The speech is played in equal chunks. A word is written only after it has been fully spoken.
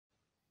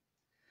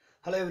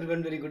Hello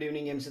everyone, very good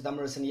evening. MC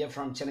Thamizharasan here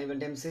from Chennai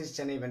Event Emcees,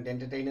 Chennai Event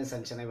Entertainers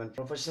and Chennai Event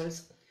Professionals,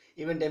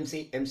 Event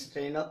MC, MC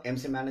Trainer,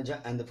 MC Manager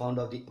and the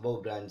founder of the above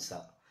brands.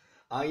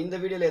 இந்த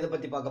வீடியோவில் எதை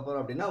பற்றி பார்க்க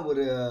போகிறோம் அப்படின்னா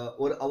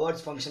ஒரு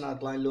awards ஃபங்க்ஷனாக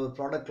இருக்கலாம், இல்லை ஒரு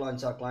ப்ராடக்ட்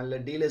லான்ச்சாக இருக்கலாம், இல்லை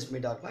டீலர்ஸ்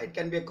மீட்டாக இருக்கலாம். It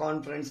can be a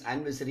conference,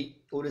 anniversary,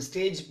 ஒரு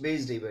ஸ்டேஜ்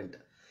பேஸ்ட் ஈவெண்ட்.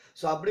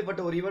 ஸோ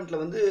அப்படிப்பட்ட ஒரு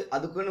ஈவெண்ட்டில்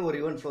அதுக்குன்னு ஒரு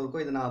ஈவெண்ட் ஃப்ளோ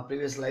இருக்கும். இதை நான்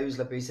ப்ரீவியஸ்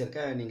லைவ்ஸில்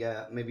பேசியிருக்கேன். நீங்கள்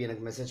மேபி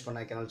எனக்கு மெசேஜ் பண்ண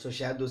I can also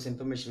share those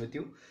information with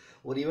you.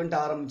 ஒரு ஈவெண்ட்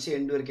ஆரம்பிச்சு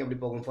எண்டு வரைக்கும் எப்படி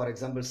போகும். ஃபார்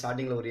எக்ஸாம்பிள்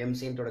ஸ்டார்டிங்கில் ஒரு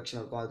எம்சி இன்ட்ரொடக்ஷன்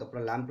இருக்கும்,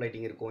 அதுக்கப்புறம் லேம்ப்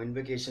லைட்டிங் இருக்கும்,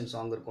 இன்விகேஷன்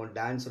சாங் இருக்கும்,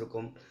 டான்ஸ்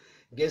இருக்கும்,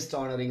 கெஸ்ட்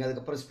ஆனரிங்,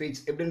 அதுக்கப்புறம் ஸ்பீச்.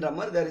 எப்படின்ற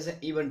மாதிரி there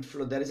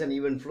is an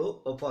event flow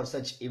for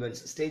such events,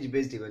 stage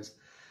paste events.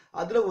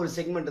 அதில் ஒரு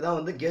செக்மெண்ட்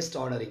தான் கெஸ்ட்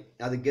ஆனரிங்.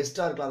 அது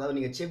கெஸ்ட்டாக இருக்கலாம், அதாவது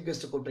நீங்கள் சீஃப்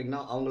கெஸ்ட்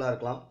கூப்பிட்றீங்கன்னா அவங்களா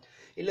இருக்கலாம்,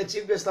 இல்லை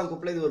சீஃப் கெஸ்ட் தான்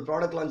கூப்பிடல, இது ஒரு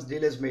product launch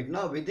dealers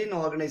மீட்னா within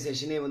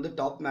ஆர்கனைசேஷனே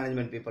top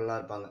management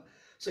பீப்புளெலாம் இருப்பாங்க.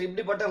 ஸோ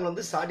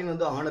இப்படிப்பட்டவங்க ஸ்டார்டிங்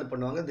ஆனர்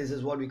பண்ணுவாங்க. This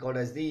is what we call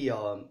as the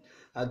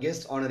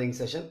guest honouring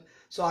session.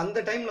 So அந்த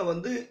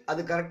டைமில்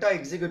அது கரெக்டாக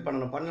எக்ஸிக்யூட்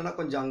பண்ணனா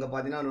கொஞ்சம் அங்கே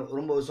பார்த்தீங்கன்னா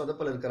ரொம்ப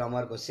சொதப்பல் இருக்கிற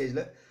மாதிரி இருக்கும்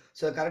ஸ்டேஜில்.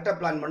 ஸோ கரெக்டாக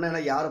பிளான் பண்ணால்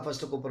ஏன்னா யாரை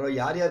ஃபஸ்ட்டு கூப்பிட்றோம்,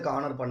 யாருக்கு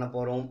ஆனர் பண்ண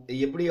போகிறோம்,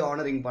 எப்படி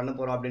ஆனரிங் பண்ண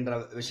போகிறோம் அப்படின்ற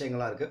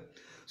விஷயங்கள்லாம் இருக்குது.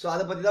 ஸோ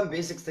அதை பற்றி தான்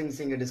பேசிக்ஸ் திங்ஸ்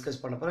இங்கே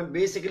டிஸ்கஸ் பண்ண போகிறேன்.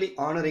 பேசிக்கலி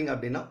ஆனரிங்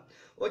அப்படின்னா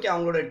ஓகே,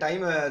 அவங்களோட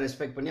டைமை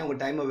ரெஸ்பெக்ட் பண்ணி, அவங்க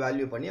டைமை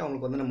வேல்யூ பண்ணி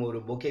அவங்களுக்கு நம்ம ஒரு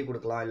பொக்கே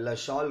கொடுக்கலாம், இல்லை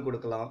ஷால்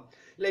கொடுக்கலாம்,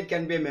 இல்லை it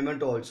can be a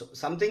memento also,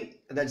 something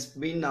that's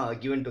been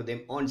given to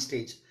them on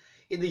stage.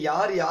 இது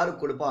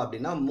யாருக்கு கொடுப்பா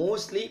அப்படின்னா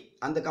மோஸ்ட்லி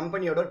அந்த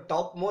கம்பெனியோட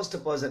top most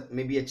person,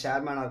 maybe a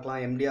சேர்மேனாக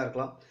இருக்கலாம், எம்டியாக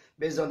இருக்கலாம்,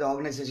 based on the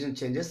organisation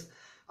changes.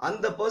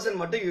 அந்த பர்சன்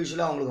மட்டும்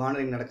யூஸ்வலாக அவங்களுக்கு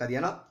ஆனரிங் நடக்காது.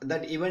 ஏன்னா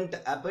that event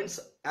happens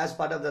as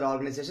part of Dhar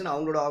organisation,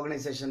 அவங்களோட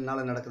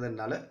ஆர்கனைசேஷனால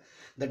நடக்குதுனால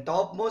the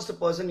top most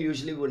person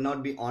usually would not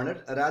be honored,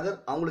 rather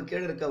அவங்களுக்கு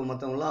கீழே இருக்க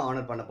மற்றவங்களாம்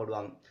ஆனர்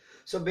பண்ணப்படுவாங்க.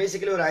 ஸோ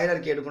பேசிக்கலி ஒரு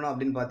ஹைரார்கி எடுக்கணும்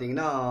அப்படின்னு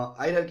பார்த்தீங்கன்னா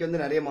ஹைரார்கி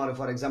நிறைய மாறும்.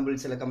 ஃபார்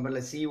எக்ஸாம்பிள் சில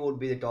கம்பெனியில் C would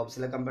be the top,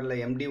 சில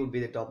கம்பெனியில் empty would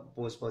be the top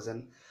post person,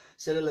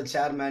 சில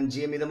சேர்மேன்,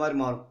 ஜிஎம், இது மாதிரி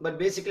மாறும். பட்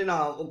பேசிக்கலி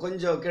நான்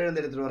கொஞ்சம் கீழே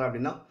எடுத்துகிட்டு வரேன்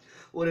அப்படின்னா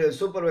ஒரு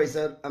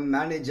சூப்பர்வைசர்,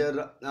 மேனேஜர்,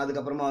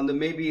 அதுக்கப்புறமா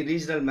மேபி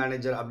ரீஜனல்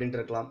மேனேஜர் அப்படின்ட்டு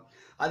இருக்கலாம்.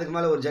 அதுக்கு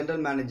மேலே ஒரு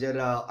general manager,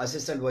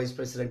 assistant vice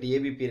president,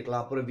 AVP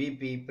இருக்கலாம், அப்புறம்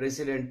விபி,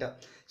 பிரசிடென்ட்,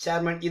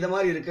 சேர்மேன், இது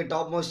மாதிரி இருக்குது.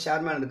 டாப் மோஸ்ட்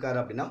சேர்மேன் இருக்காரு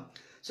அப்படின்னா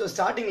ஸோ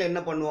ஸ்டார்டிங்கில்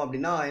என்ன பண்ணுவோம்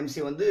அப்படின்னா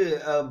எம்சி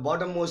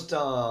பாட்டம் மோஸ்ட்,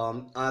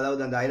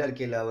 அதாவது அந்த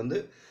ஹைரார்கியில்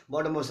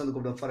பாட்டம் மோஸ்ட்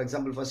கூப்பிடுவோம். ஃபார்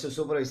எக்ஸாம்பிள் ஃபர்ஸ்ட்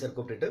சூப்பர்வைசர்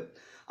கூப்பிட்டுட்டு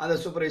அந்த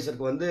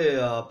சூப்பர்வைசருக்கு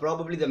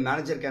probably the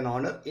manager can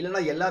honour,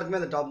 இல்லைனா எல்லாருக்குமே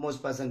அந்த top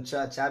most person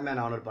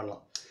chairman honour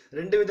பண்ணலாம்.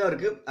 ரெண்டு விதம்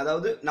இருக்குது.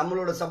 அதாவது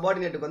நம்மளோட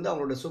சப்பார்டினேட்டுக்கு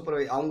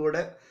அவங்களோட அவங்களோட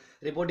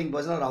ரிப்போர்ட்டிங்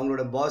பர்சன்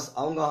அவங்களோட பாஸ்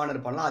அவங்க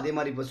ஆனர் பண்ணலாம். அதே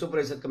மாதிரி இப்போ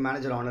சூப்பர்வைசருக்கு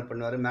மேனேஜர் ஆனர்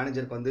பண்ணுவார்,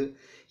 மேனேஜருக்கு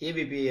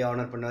ஏவிபி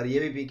ஆனர் பண்ணுவார்,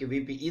 ஏவிபிக்கு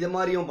விபி, இது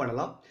மாதிரியும்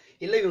பண்ணலாம்.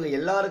 இல்லை இவங்க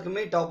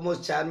எல்லாருக்குமே டாப்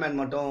மோஸ்ட் சேர்மேன்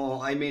மட்டும்,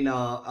 ஐ மீன்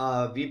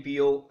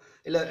விபிஓ,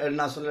 இல்லை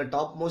நான் சொல்ல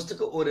டாப்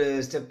மோஸ்ட்டுக்கு ஒரு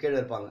ஸ்டெப் கீழே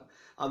இருப்பாங்க,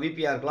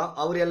 விபியாக இருக்கலாம்,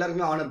 அவர்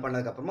எல்லாருக்குமே ஆனர்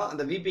பண்ணதுக்கப்புறமா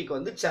அந்த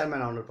விபிக்கு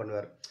சேர்மேன் ஆனர்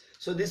பண்ணுவார்.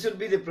 So this will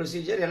be the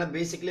procedure. ஏன்னா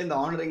பேசிக்கலி இந்த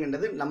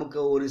ஆனரிங்ன்றது நமக்கு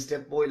ஒரு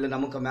ஸ்டெப்போ இல்லை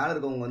நமக்கு மேலே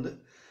இருக்கவங்க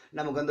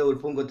நமக்கு ஒரு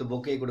பூங்கொத்து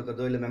பொக்கே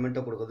கொடுக்குறதோ இல்லை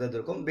மெமெண்டோ கொடுக்குறதோ இது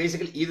இருக்கும்.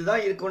 பேசிக்கலி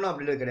இதுதான் இருக்கணும்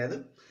அப்படின்றது கிடையாது.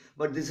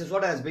 But this is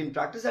what has been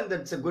practice and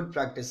that's a good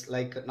practice.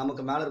 Like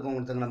நமக்கு மேலே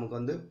இருக்கவங்க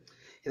நமக்கு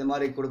இது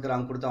மாதிரி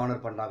கொடுத்து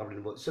ஆனர் பண்ணுறாங்க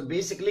அப்படின்னு போது. ஸோ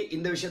பேசிக்கலி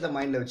இந்த விஷயத்த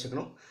மைண்டில்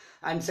வச்சுக்கணும்.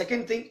 அண்ட்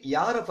செகண்ட் திங்,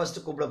 யாரை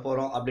ஃபஸ்ட்டு கூப்பிட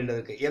போகிறோம்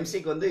அப்படின்றதுக்கு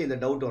எம்சிக்கு இந்த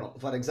டவுட் வரும்.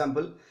 ஃபார்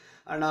எக்ஸாம்பிள்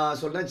நான்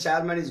சொல்கிறேன்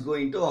chairman is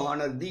going to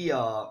honour the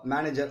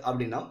manager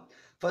அப்படின்னா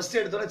ஃபர்ஸ்ட்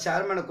எடுத்தோட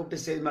சேர்மேனை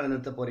கூப்பிட்டு ஸ்டேஜ் மேலே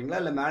நிறுத்த போறீங்களா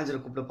இல்லை மேனேஜரை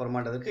கூப்பிட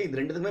போகிறமாட்டதுக்கு இது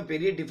ரெண்டுத்துக்குமே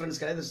பெரிய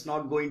டிஃப்ரென்ஸ் கிடையாது. இட்ஸ்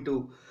நாட் கோயிங் டு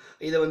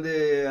இதை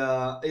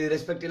இது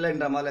ரெஸ்பெக்ட்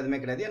இல்லைன்ற மாதிரி எதுவுமே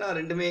கிடையாது. ஏன்னா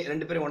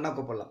ரெண்டு பேரும் ஒன்றா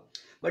கூப்பிடலாம்.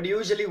 But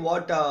usually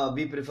what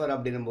we prefer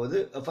அப்படின்னும் போது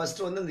ஃபர்ஸ்ட்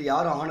இந்த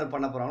யாரும் ஆனர்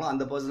பண்ண போகிறாங்களோ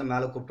அந்த பர்சனை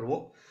மேலே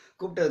கூப்பிட்டுருவோம்.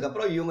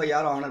 கூப்பிட்டதுக்கப்புறம் இவங்க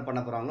யாரும் ஆனர் பண்ண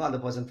போகிறாங்களோ அந்த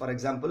பர்சன், ஃபார்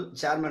எக்ஸாம்பிள்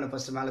சேர்மேனை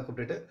ஃபர்ஸ்ட் மேலே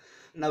கூப்பிட்டுட்டு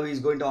now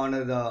is going to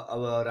honour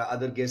our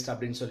other guest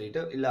அப்படின்னு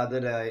சொல்லிட்டு, இல்லை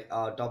அதர்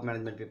டாப்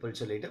மேனேஜ்மெண்ட் பீப்புள்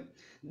சொல்லிட்டு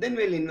then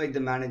will invite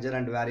the manager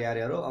and வேறு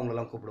யாரோ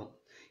அவங்களெல்லாம் கூப்பிடுவோம்.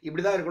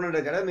 இப்படி தான் இருக்கணும்னு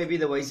இருக்கிற மேபி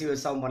இதை வைசி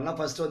வெர்ஸாகவும் பண்ணலாம்.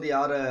 ஃபர்ஸ்ட்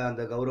யாரை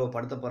அந்த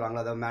கௌரவப்படுத்த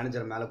போகிறாங்களோ அதாவது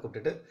மேனேஜர் மேலே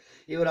கூப்பிட்டுட்டு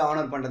இவரை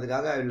ஆனர்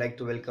பண்ணுறதுக்காக I will like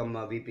to welcome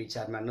VP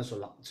சேர்மேன்னு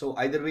சொல்லலாம். So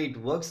Hyder way it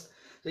works.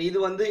 So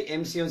இது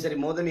எம்சியும் சரி,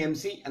 மோர் தென்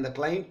எம்சி அந்த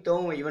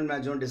கிளைண்ட்டும் ஈவென்ட்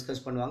மேனேஜரும்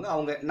டிஸ்கஸ் பண்ணுவாங்க.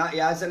 அவங்க நான்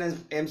ஆஸ் அன்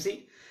எம்சி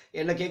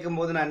என்ன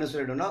கேட்கும்போது நான் என்ன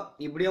சொல்லிட்டோம்னா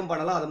இப்படியும்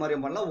பண்ணலாம், அது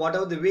மாதிரியும் பண்ணலாம், what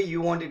ever the way you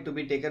want it to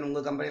be taken,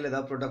 உங்கள் கம்பெனியில்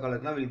ஏதாவது ப்ரோட்டோகால்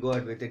இருக்குன்னா will go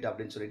at with it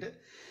அப்படின்னு சொல்லிட்டு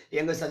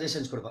எங்கள்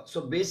சஜஷன்ஸ் கொடுப்போம்.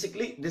 So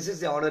basically this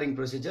is the honouring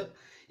procedure.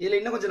 இதில்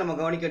இன்னும் கொஞ்சம் நம்ம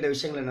கவனிக்க வேண்டிய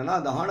விஷயங்கள் என்னென்னா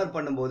அந்த ஆனர்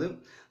பண்ணும்போது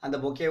அந்த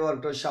பொக்கேவாக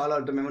இருக்கட்டும், ஷாலாக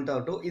இருக்கட்டும், மெமெண்டோ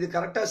ஆகட்டும், இது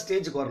கரெக்டாக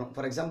ஸ்டேஜுக்கு வரணும்.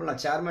 ஃபார் எக்ஸாம்பிள்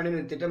நான் சேர்மேனையும்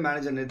நிறுத்திட்டேன்,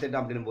 மேனேஜர்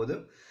நிறுத்திட்டேன் அப்படின்னும் போது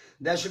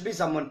there should be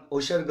summon,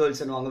 ஒஷர்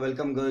girls சொல்லுவாங்க,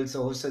 வெல்கம் கேர்ள்ஸ்,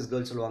 ஹோஸ்டஸ்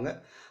கேர்ள்ஸ் சொல்லுவாங்க,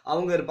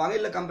 அவங்க இருப்பாங்க.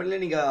 இல்லை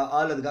கம்பெனியில் நீங்கள்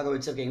ஆள் அதுக்காக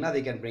வச்சிருக்கீங்கன்னா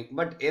they can bring.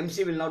 But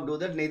MC will not do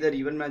that, neither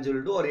event manager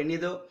will do or any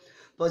other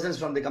persons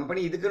from the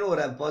company. இதுக்குன்னு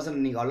ஒரு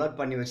பர்சன் நீங்கள் அலாட்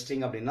பண்ணி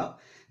வச்சிட்டிங்க அப்படின்னா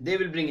they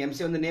will bring.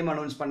 MC name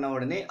announce பண்ண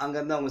உடனே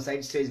அங்கேருந்து அவங்க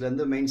சைட்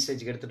ஸ்டேஜ்லேருந்து மெயின்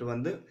ஸ்டேஜ்க்கு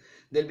எடுத்துகிட்டு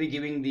they'll be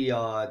giving the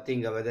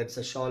thing, whether it's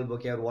a shawl,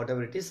 bouquet or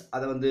whatever it is,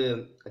 அதை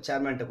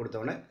சேர்மேன்ட்ட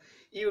கொடுத்தவொடனே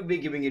he would be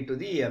giving it to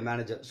the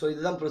manager. So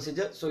இதுதான்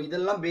procedure. So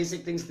இதெல்லாம்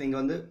basic things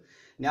நீங்கள்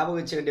ஞாபகம்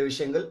வச்சுக்க வேண்டிய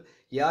விஷயங்கள்.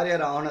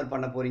 யார் ஆனர்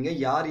பண்ண போறீங்க,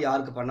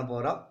 யாருக்கு பண்ண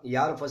போறா,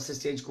 யார் ஃபர்ஸ்ட்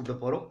ஸ்டேஜ் கூப்பிட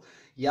போறோம்,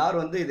 யார்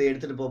வந்து இதை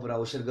எடுத்துகிட்டு போகிற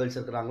அவுஷர் கேர்ள்ஸ்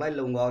இருக்கிறாங்களா,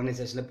 இல்லை உங்கள்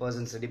ஆர்கனைசேஷனில்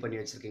பர்சன்ஸ் ரெடி பண்ணி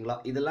வச்சிருக்கீங்களா,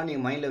 இதெல்லாம்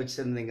நீங்கள் மைண்டில்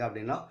வச்சுருந்தீங்க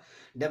அப்படின்னா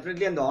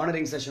டெஃபினெட்லி அந்த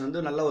ஆனரிங் செஷன்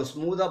வந்து நல்லா ஒரு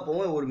ஸ்மூத்தாக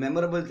போகும், ஒரு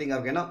மெமரபிள் திங்காக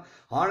இருக்கும். ஏன்னா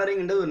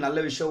ஆனரிங்ன்றது ஒரு நல்ல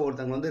விஷயம்,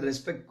 ஒருத்தவங்க வந்து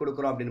ரெஸ்பெக்ட்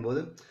கொடுக்குறோம் அப்படின்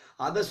போது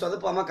அதை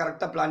சொதப்பாமல்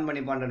கரெக்டாக பிளான்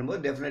பண்ணி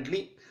பண்ணும்போது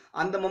டெஃபினெட்லி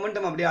அந்த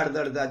மொமெண்டம் அப்படியே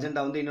அடுத்த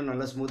அஜெண்டா வந்து இன்னும்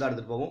நல்லா ஸ்மூத்தாக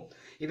எடுத்துகிட்டு போகும்.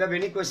 If you have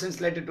any questions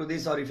related to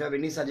this or if you have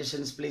any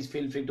suggestions, please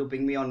feel free to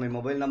ping me on my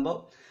mobile number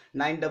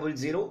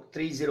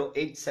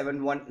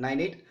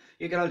 900-308-7198.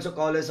 You can also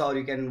call us or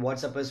you can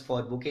WhatsApp us for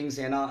bookings.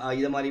 ஏன்னா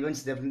இது மாதிரி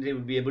events definitely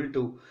will be able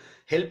to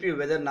help you,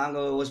 whether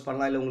நாங்கள் host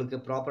பண்ணலாம் இல்லை உங்களுக்கு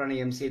ப்ராப்பரான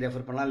MC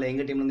refer பண்ணலாம், இல்லை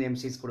எங்கள் டீம்லேருந்து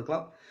எம்சிஸ்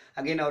கொடுக்கலாம்.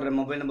 Again our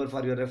mobile number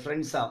for your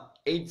reference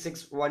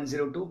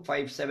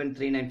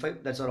 8610257395.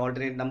 That's our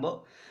alternate number.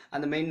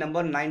 And the main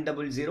number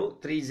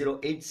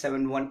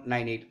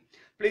 900-308-7198.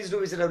 Please do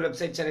visit our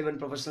website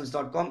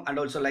chennai1professionals.com and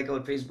also like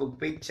our Facebook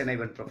page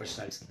Chennai1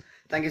 Professionals.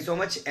 Thank you so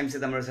much. MC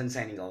Thamizharasan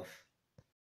signing off.